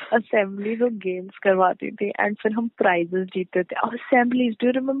assemblies or games करवाती थी, and फिर हम prizes जीतते थे. Assemblies, do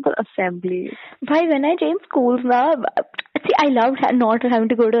you remember assemblies? Bhai, when I changed schools now, see, I loved not having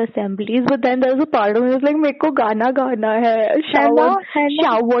to go to assemblies, but then there was a part of me was like, मेरे को गाना गाना है,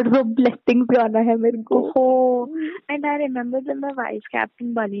 showers of blessings गाना है मेरे को. Oh, and I remember when my vice captain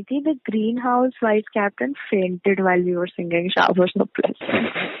बनी थी, the greenhouse vice captain fainted while we were singing showers of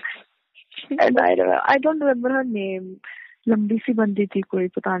blessings. And I don't remember her name. लंबी सी बंदी थी कोई,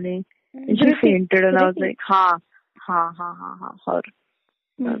 पता नहीं. She fainted and I was like, हाँ, her.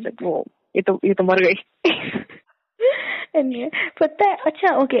 I was like, वो ये तो मर गई. पता है,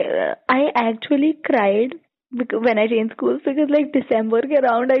 अच्छा, okay, I actually cried when I changed schools because like December के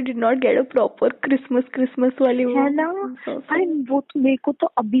around I did not get a proper Christmas वाली है ना. वो मेरे को तो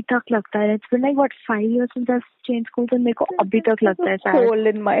अभी तक लगता है. It's been like what 5 years since I've changed schools and मेरे को अभी तक लगता है sad. Hole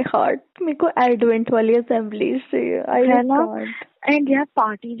in my heart. मेरे को Advent वाली assemblies से I can't. And yeah,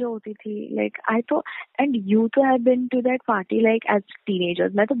 party जो होती थी, like I तो, and you तो have been to that party like as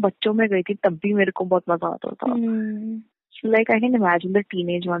teenagers. मैं तो बच्चों में गई थी, तब भी मेरे को बहुत मजा आता था. Like I can imagine the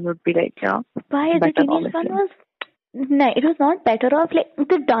teenage one would be like, yeah. Why the teenage one was? No, it was not better off. Like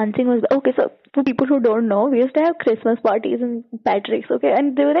the dancing was okay. So for people who don't know, we used to have Christmas parties in Patrick's. Okay,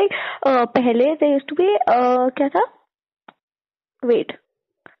 and they were like, पहले there used to be क्या था? Wait,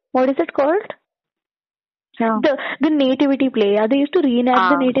 what is it called? The nativity play. Yeah, they used to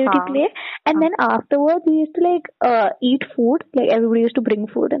reenact the nativity play, and then afterwards we used to like eat food. Like everybody used to bring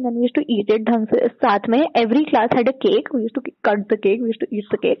food, and then we used to eat it ढंग से. साथ में every class had a cake. We used to cut the cake. We used to eat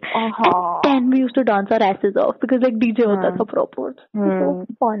the cake, and then we used to dance our asses off because like DJ होता था proper. So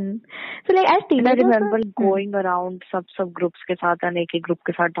fun. So like as teenagers, I remember going around सब groups के साथ and एक group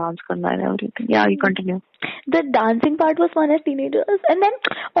के साथ dance करना and everything. Yeah, you continue. The dancing part was fun as teenagers, and then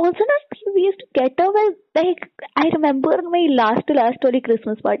also we used to get up and like I remember my last वाली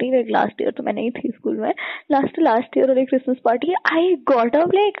Christmas party, like last year तो मैं नहीं थी school में, last year वाली Christmas party, I got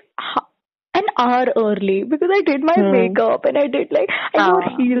up like an hour early because I did my makeup and I did like I wore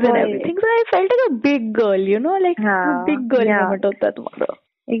heels and everything, so I felt like a big girl, you know, like a big girl moment होता है तुम्हारा.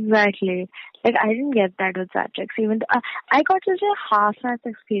 Exactly. Like I didn't get that with Patrick's. Even I got such a half-assed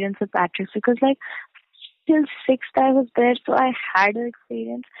experience with Patrick's because like till 6th I was there, so I had an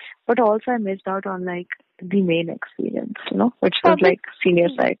experience, but also I missed out on like the main experience, you know, which was like senior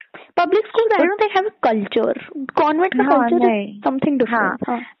side. Public schools, I don't think have a culture. Convent culture is something different.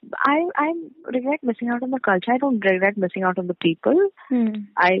 I regret missing out on the culture. I don't regret missing out on the people.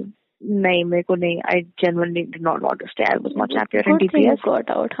 I genuinely did not want to stay. I was much happier in DPS. Good thing you got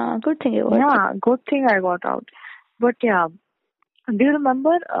out, huh? Good thing you got out. Yeah, good thing I got out. But yeah. Do you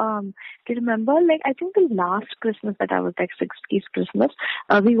remember, like, I think the last Christmas that I was like 60s Christmas,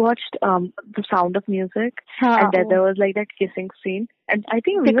 we watched The Sound of Music, and then there was like that kissing scene, and I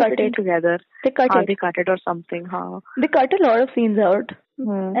think we were sitting together. They cut it. They cut it or something, They cut a lot of scenes out.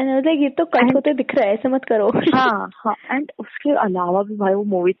 And I was like, ये तो cut होते दिख रहा है, ऐसे मत करो. हाँ, and उसके अलावा भी भाई वो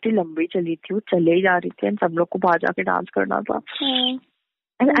मूवी इतनी लंबी चली थी, वो चले ही जा रही थी, and सब लोग को बाहर जाके डांस करना था.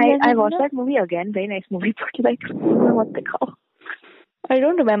 And I watched that movie again, very nice movie, but like, मत दिखाओ. I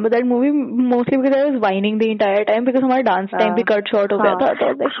don't remember that movie mostly because I was whining the entire time because हमारा dance time भी cut short हो गया था.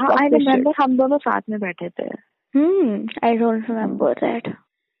 I remember हम दोनों साथ में बैठे थे. I don't remember that.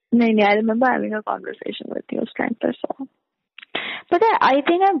 नहीं, I remember having a conversation with you उस time पर. So. But I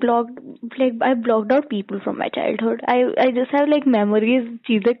think I blocked out people from my childhood. I just have like memories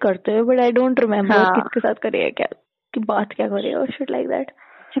चीजें करते हुए, but I don't remember किसके साथ करेगा क्या, कि बात क्या करेगा or shit like that.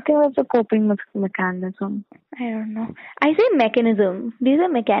 I think it's a coping mechanism. I don't know. I say mechanism. These are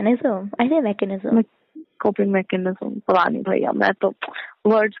mechanism. I say mechanism. Coping mechanism. पता नहीं भैया, मैं तो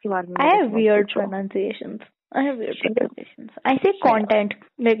words के बारे में. I have weird pronunciations. I say content.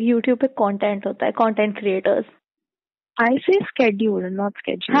 Like YouTube पे content होता है. Content creators. I say schedule, not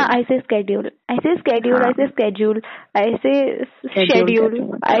schedule. हाँ, I say schedule. I say schedule. I say schedule. I say schedule.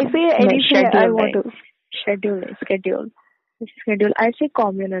 I say anything I want to. Schedule. I say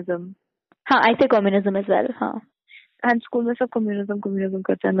communism. हाँ, I say communism as well. हाँ. and school में सब communism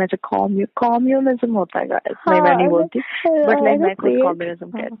करते हैं. मैं जो communism होता है guys. मैं नहीं बोलती, but like मैं खुद कम्युनिज्म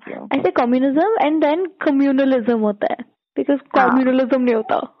कहती हूँ. ऐसे कम्युनिज्म and then communalism होता है, because communalism नहीं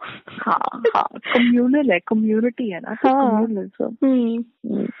होता. हाँ communal है, community है ना, communalism.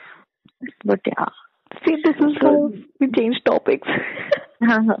 But yeah, see, this is how we change topics.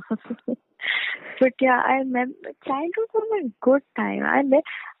 But yeah, I remember childhood was a good time.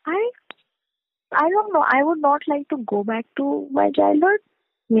 I don't know. I would not like to go back to my childhood,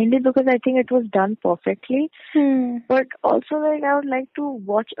 mainly because I think it was done perfectly. But also, like, I would like to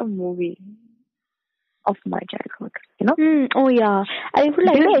watch a movie of my childhood. You know? Oh yeah, I would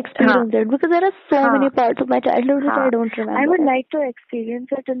like to experience it, because there are so many parts of my childhood which I don't remember. I would like to experience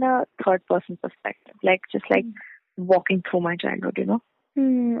it in a third-person perspective, like just like walking through my childhood. You know?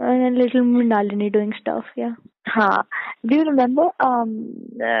 And a little Mrinalini doing stuff, yeah. Do you remember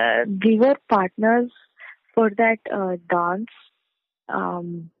we were partners for that dance?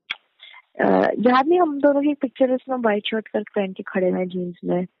 याद नहीं, हम दोनों की picture उसमें white shirt कर पहन के खड़े हैं जीन्स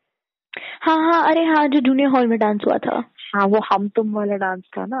में. हाँ अरे हाँ, जो जूनियर हॉल में डांस हुआ था. हाँ, वो हम तुम वाला डांस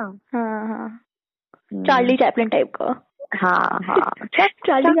था ना. हाँ चार्ली चैपलिन टाइप का. हाँ चार्ली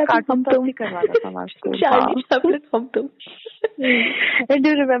चैपलिन हम तुम करवा रहा था हमारे स्कूल. चार्ली चैपलिन हम तुम. And do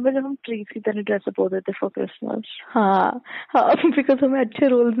you remember जब हम ट्रीज की तरह ड्रेस अप होते थे फॉर क्रिसमस? हाँ बिकॉज हमें अच्छे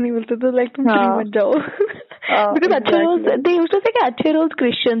रोल्स नहीं मिलते थे, लाइक तुम ट्री मत जाओ. बिकॉज अच्छे रोल्स दे यूज्ड टू से कि अच्छे रोल्स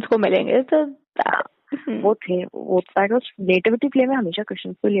क्रिश्चियंस को मिलेंगे, तो वो थे वो दैट वाज नेटिविटी प्ले में हमेशा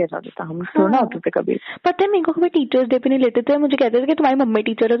क्रिश्चियंस को लिया जाता था. हम थोड़ा होते थे कभी. पता है मेरे को कभी टीचर्स डे पे नहीं लेते थे. मुझे कहते थे कि तुम्हारी मम्मी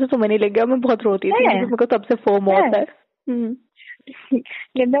टीचर है तो तुम्हें नहीं लग गया. मैं बहुत रोती थी, मेरे को सबसे फोम होता है.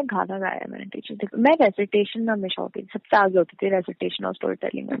 ये मैं गाना गाया मैंने टीचर. मैं रेसिटेशन में हमेशा होती थी, सबसे आगे होती थी रेसिटेशन और स्टोरी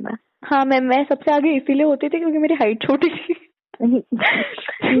टेलिंग में मैं. हाँ मैं सबसे आगे इसीलिए होती थी क्योंकि मेरी हाइट छोटी थी.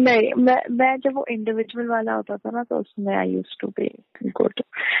 नहीं, मैं जब वो इंडिविजुअल वाला होता था ना तो उसमें I used to be good.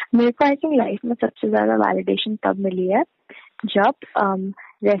 मेरे को आई थिंक लाइफ में सबसे ज्यादा वैलिडेशन तब मिली है जब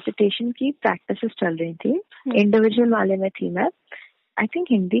रेसिटेशन की प्रैक्टिसेस चल रही थी. इंडिविजुअल वाले में थी मैं, आई थिंक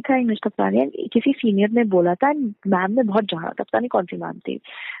हिंदी था, इंग्लिश का पता नहीं. किसी सीनियर ने बोला था, मैम ने बहुत झाड़ा था, पता नहीं कौन सी मैम थी,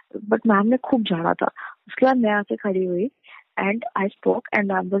 बट मैम ने खूब झाड़ा था. उसके बाद मैं आके खड़ी हुई and I spoke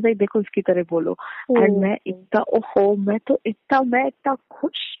and ma'am was like देखो उसकी तरह बोलो. एंड मैं इतना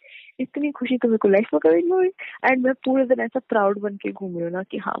खुश, इतनी खुशी तो मेरे को लाइफ में कभी नहीं हुई. एंड मैं पूरे दिन ऐसा प्राउड बन के घूम रही हूँ ना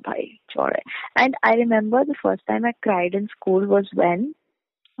कि हाँ भाई चौड़ है. And I remember the first time I cried in school was when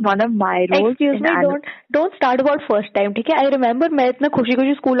one of my roles. Excuse me, don't start about first time, ठीक है? I remember मैं इतना खुशी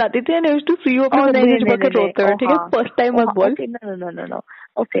स्कूल आती थी and I used to see you अपनी mummy से छुपा के रोते हुए, ठीक है? First time मत बोल. No.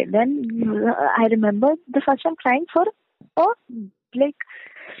 Okay, then I remember the first time crying for like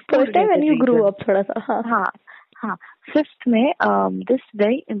first time when you grew up थोड़ा सा. हाँ. Fifth में this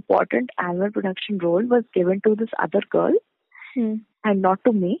very important annual production role was given to this other girl and not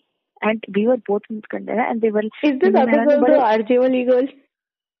to me, and we were both in Kandera and they were. Is this other girl the RJ वाली girl?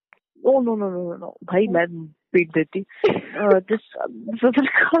 Oh no. भाई मैं पीट देती. This other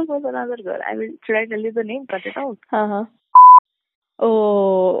girl was another girl. Should I tell you the name? Cut it out.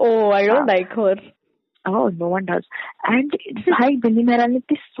 Oh, I don't like her. Oh, no one does. And भाई बिन्नी मेहरा ने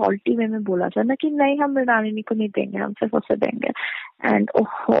इतनी salty वे में बोला था ना कि नहीं हम मृणालिनी को नहीं देंगे, हम सिर्फ उसे देंगे. एंड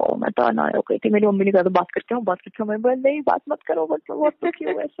ओहो मैं तो अनाय हो गई थी. मेरी मम्मी ने कहा तो बात करती हूँ. मैं बोल नहीं बात मत करो, बट वो तो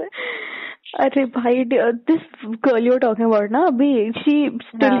क्यों वैसे. अरे भाई, this girl you're talking about ना अभी, she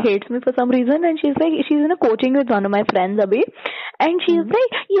still hates me for some reason and she's in a coaching with one of my friends अभी, and she's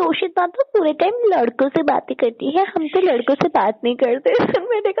like योशिता तो पूरे टाइम लड़कों से बातें करती है, हम तो लड़कों से बात नहीं करते.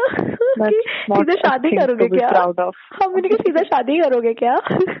 मैंने कहा सीधा शादी करोगे क्या? मैंने कहा सीधा शादी करोगे क्या?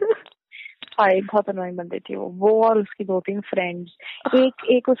 भाई बहुत अनोइंग बंदी थी वो और उसकी 2-3 फ्रेंड्स.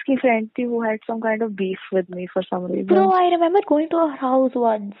 एक उसकी फ्रेंड थी who had some kind of beef with me for some reason. Bro, I remember going to her house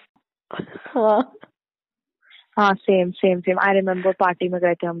once. हाँ सेम. I remember पार्टी में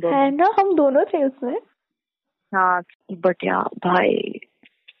गए थे हम दोनों. है ना, हम दोनों थे उसमें. हाँ बट यार भाई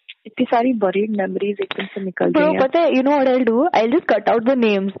इतनी सारी buried memories एकदम से निकल गई हैं. पता है, you know what I'll do? I'll just cut out the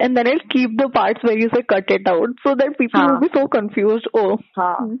names and then I'll keep the parts where you say cut it out so that people will be so confused. Oh.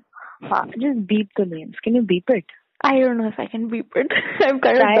 हाँ, just beep the names. Can you beep it? I don't know if I can beep it. I'm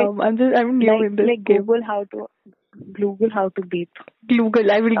kind of dumb. I'm new in this. Like Google how to beep.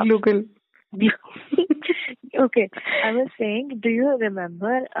 Google. I will Google. Okay. I was saying, do you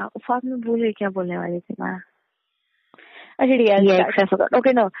remember? Ufaq में भूल गई क्या बोलने वाली थी मैं. Yes, I forgot.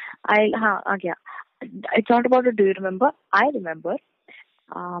 Okay, no. आ गया. It's not about it. Do you remember? I remember.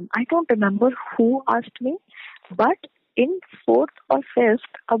 I don't remember who asked me, but in fourth or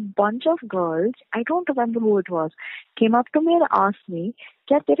fifth, a bunch of girls, I don't remember who it was, came up to me and asked me,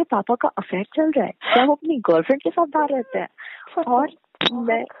 क्या तेरे पापा का affair चल रहा है? क्या वो अपनी गर्लफ्रेंड के साथ बाहर रहते हैं? और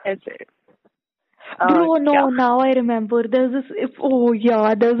मैं ऐसे Bro, no, now I remember. There's this, oh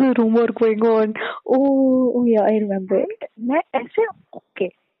yeah, there's a rumor going on. Oh yeah, I remember. मैं ऐसे, okay.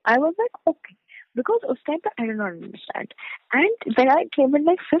 I was like, okay. Because उस time I did not understand. And when I came in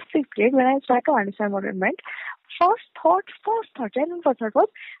like 5th, 6th grade, when I started to understand what it meant, first thought, genuine first thought was,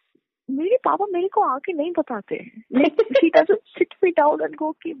 मेरे पापा मेरे को आके नहीं बताते. Like, he doesn't sit me down and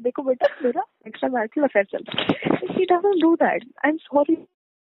go कि देखो बेटा मेरा extramarital affair चल रहा है. He doesn't do that. I'm sorry.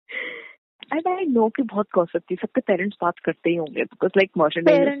 And I know कि बहुत gossip थी. सबके parents बात करते ही होंगे because like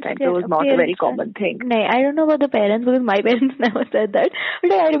merchandise this time was not a very common thing. No, I don't know about the parents because my parents never said that.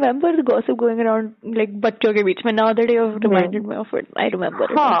 But I remember the gossip going around like बच्चों के बीच में. Now that you have reminded me of it, I remember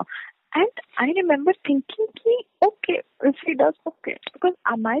it. हाँ. And I remember thinking कि okay, if he does, okay. Because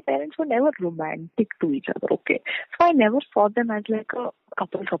my parents were never romantic to each other, okay. So I never saw them as like a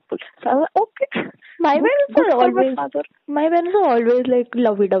couple. So I was like, okay. My parents are always like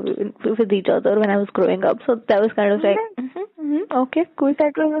lovey-dovey with each other when I was growing up. So that was kind of like, okay, cool.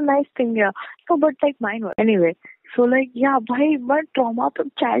 That was a nice thing, yeah. So, but like mine was. Anyway, so like, yeah, भाई, but trauma,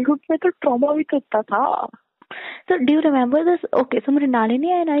 childhood में तो trauma भी तो इतना था. So do you remember this? Okay, so Mrinalini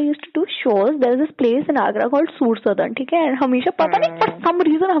and I used to do shows. There was this place in Agra called Sur Southern, ठीक है? हमेशा पता नहीं for some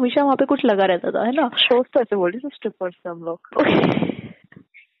reason हमेशा वहाँ पे कुछ लगा रहता था, है ना? Shows तो ऐसे बोल रहे थे strippers से हम लोग.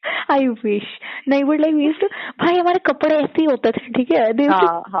 I wish. नहीं, but like we used to, भाई हमारे कपड़े ऐसे ही होते थे, ठीक है? They used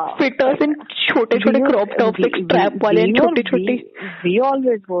to fit us in छोटे-छोटे crop tops, like strap वाले छोटे-छोटे. We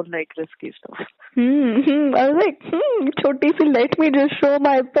always wore like risky stuff. I was like, छोटी सी, let me just show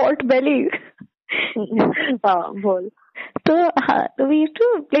my pot belly. बोल. तो हाँ, तो we used to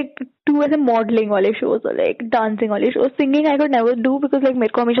like do ऐसे modeling वाले shows और like dancing वाले shows. Singing I could never do because like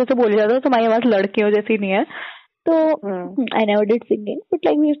मेरे को हमेशा से बोला जाता था तुम्हारी आवाज लड़कियों जैसी नहीं है. So I never did singing, but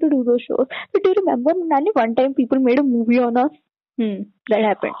like we used to do those shows. But do you remember, Nani, one time people made a movie on us? That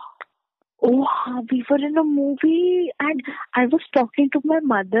happened. Oh, we were in a movie and I was talking to my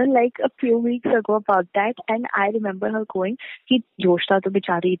mother like a few weeks ago about that and I remember her going कि योशिता तो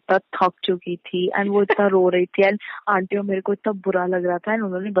बेचारी इतना थक चुकी थी and वो इतना रो रही थी and आंटी और मेरे को इतना बुरा लग रहा था and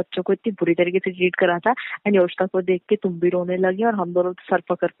उन्होंने बच्चों को इतनी बुरी तरीके से ट्रीट करा था and योशिता को देख के तुम भी रोने लगी और हम दोनों सर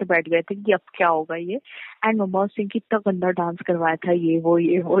पकड़ के बैठ गए थे कि अब क्या होगा ये and मम्मा सिंह की इतना गंदा डांस करवाया था ये वो.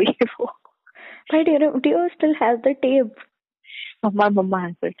 But do you still have the tape? My mama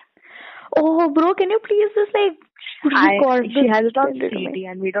has it. Oh, bro, can you please just like record she has it on CD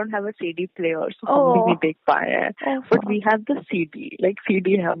and we don't have a CD player, so हम भी नहीं देख पाए हैं. But we have the CD, like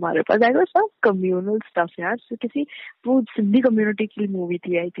CD है हमारे पास. That was some communal stuff यार. So किसी वो सिंधी community की movie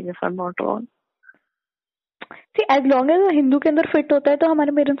थी, I think, if I'm not wrong. See, as long as वो हिंदू के अंदर फिट होता है तो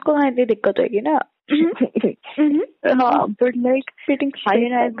हमारे पेरेंट्स को कहाँ इतनी दिक्कत होगी ना. हाँ, but like I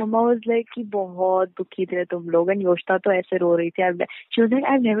and mama was like कि बहुत दुखी थे तुम लोग and योशिता तो ऐसे रो रही थी. She was like,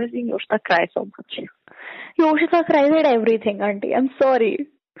 I've never seen Yoshita cry so much. Yoshita cries at everything, auntie. I'm sorry.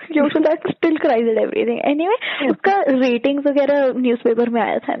 Yoshita still cries at everything. Anyway, उसका ratings वगैरह newspaper में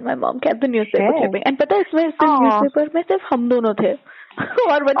आया था and my mom kept the newspaper clipping. And पता है इसमें सिर्फ newspaper में सिर्फ हम दोनों थे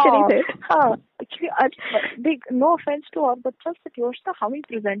और बच्चे नहीं थे. हाँ, actually, no offense to our बच्चों, but Yoshita how he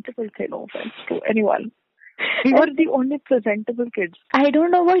presentable थे. No offense to anyone. We were the only presentable kids. I don't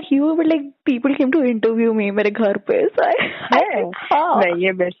know about you, but like people came to interview me मेरे घर पे. So नहीं,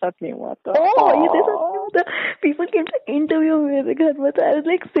 ये मेरे साथ नहीं हुआ था. ये तेरे साथ नहीं हुआ था. People came to interview me मेरे घर में. So I was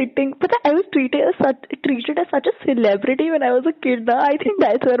like sitting. पता I was treated as such a celebrity when I was a kid. Now I think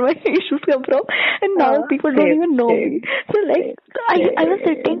that's where my issues come from. And now people don't even know me. So like I was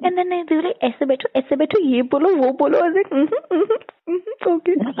sitting and then they were like ऐसे बैठो ये बोलो वो बोलो. I was like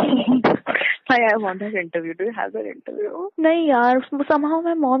okay. I want that interview. Do you have that interview? नहीं यार, somehow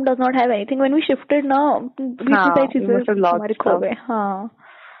my mom does not have anything. When we shifted now, we must have lost stuff. हाँ.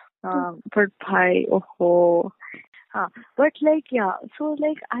 But भाई, oh. हाँ. But like yeah, so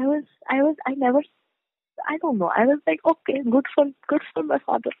like I don't know. I was like okay, good for my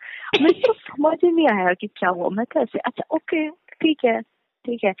father. मेरे को समझ ही नहीं आया कि क्या हुआ. मैं कैसे अच्छा okay ठीक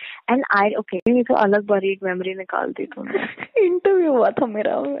है. And okay, मेरी तो अलग बरीड मेमोरी निकाल दी तुमने. इंटरव्यू हुआ था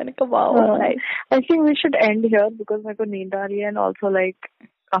मेरा, मैंने कहा wow. I think we should end here because मेरे को नींद आ रही है and also like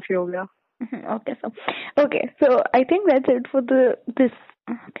काफी हो गया. Okay, so I think that's it for this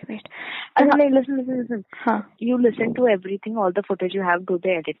Okay, wait. Listen. You listen to everything, all the footage you have, do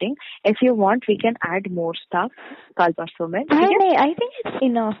the editing. If you want, we can add more stuff. कल परसों में. I think it's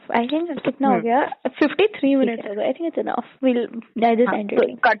enough. I think कितना हो गया? 53 minutes हो गए. I think it's enough. We'll just end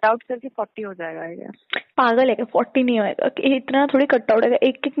it. Cut out करके 40 हो जाएगा I guess. पागल है क्या? 40 नहीं होएगा. इतना थोड़ी कट आउट होगा.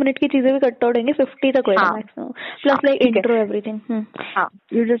 एक मिनट की चीजें भी कट आउट होंगे. 50 तक होएगा maximum. Plus like intro everything. हाँ.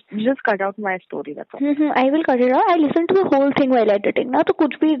 You just cut out my story. That's all. I will cut it out. I listen to the whole thing while editing. ना तो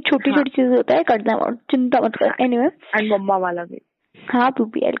कुछ भी छोटी चीजें होता है कट देना. चिंता मत कर. Anyway. And मम्मा वाला भी. हाँ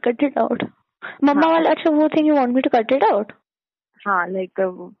Pupi, I'll cut it out. मम्मा वाला अच्छा वो thing you want me to cut it out? हाँ, like the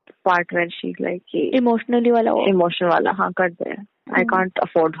part where she's like emotionally वाला वो. Emotional वाला हाँ cut they. I can't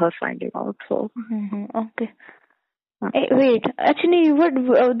afford her finding out so. Okay. Hey, wait. अच्छा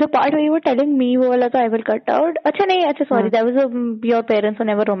नहीं the part where you were telling me वो वाला तो I will cut out. अच्छा नहीं अच्छा sorry that was your parents were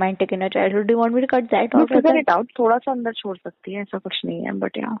never romantic in your childhood. Do you want me to cut that out? Figure it out. थोड़ा सा अंदर छोड़ सकती है ऐसा कुछ नहीं है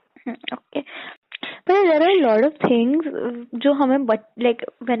but yeah. Okay. But there are a lot of things जो हमें like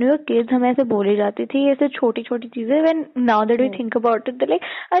when we were kids हमें ऐसे बोली जाती थी ऐसे छोटी छोटी चीजें when now that we think about it like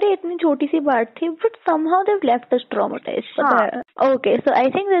अरे इतनी छोटी सी बात थी but somehow they've left us traumatized. Okay, so I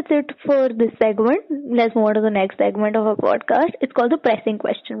think that's it for this segment. Let's move on to the next segment of our podcast. It's called the pressing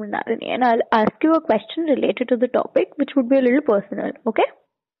question, Mrinalini, and I'll ask you a question related to the topic which would be a little personal. Okay?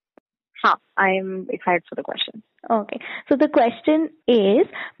 I'm excited for the question. Okay. So the question is,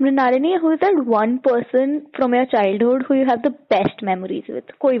 Mrinalini, who is that one person from your childhood who you have the best memories with?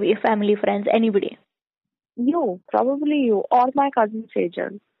 Koi bhi, family, friends, anybody? You. Probably you. Or my cousin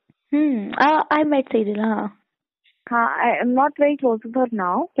Sejal. I met Sejal, I am not very close with her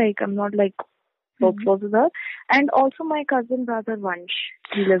now. Like, I'm not like so close with her. And also my cousin brother Vansh.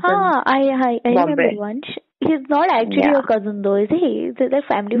 He lives in I remember Vansh. He's not actually your cousin though, is he? They're like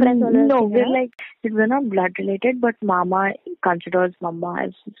family friends. No, we're not blood related, but Mama considers Mama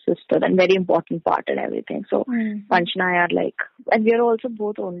as sister and very important part in everything. So Vansh and I are like, and we are also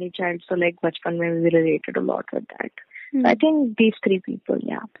both only child, so like bachpan mein we related a lot with that. So I think these three people,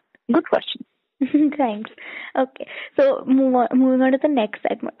 yeah. Good question. Thanks. Okay. So moving on to the next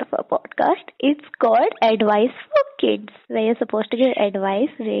segment of our podcast. It's called Advice for Kids, where you're supposed to give advice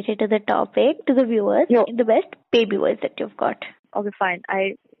related to the topic to the viewers in the best baby voice that you've got. Okay, fine.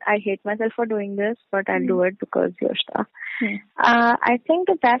 I hate myself for doing this, but I'll do it because you're star. I think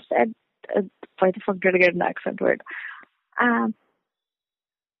the best why the fuck did I get an accent to it?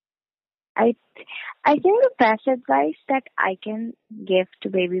 I think the best advice that I can give to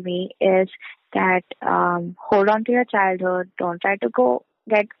baby me is that hold on to your childhood, don't try to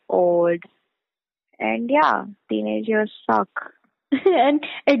get old, and yeah, teenage years suck. And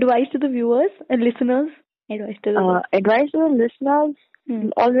advice to the viewers and listeners? Advice to the listeners,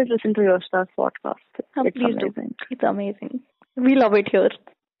 always listen to your Star's podcast. It's amazing. Do. It's amazing. We love it here.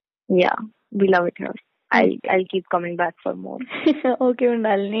 Yeah, we love it here. I'll keep coming back for more. Okay,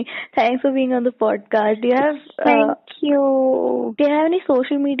 Mrinalini. Thanks for being on the podcast. Do you have Thank you. Do you have any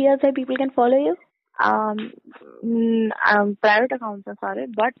social medias where people can follow you? Private accounts are sorry,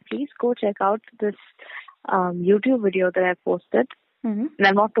 but please go check out this YouTube video that I posted. And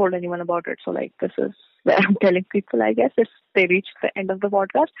I've not told anyone about it, so like this is where I'm telling people, I guess, if they reach the end of the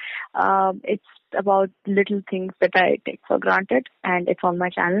podcast. It's about little things that I take for granted, and it's on my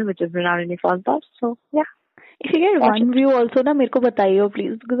channel, which is Mrinalini Fosbas. So yeah. If you get one view also, na mereko bataiyo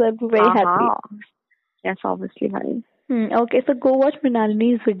please, because I'll be very happy. Yes, obviously, honey. Okay, so go watch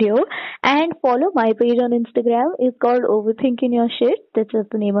Mrinalini's video and follow my page on Instagram. It's called Overthinking Your Shit. That's just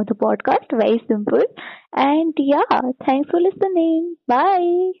the name of the podcast. Very simple. And yeah, thanks for listening.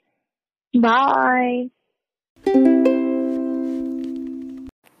 Bye. Bye.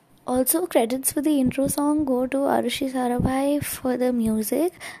 Also, credits for the intro song go to Arushi Sarabhai for the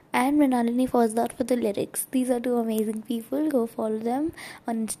music and Mrinalini Fosdar for the lyrics. These are two amazing people. Go follow them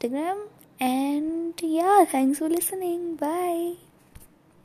on Instagram. And yeah, thanks for listening. Bye.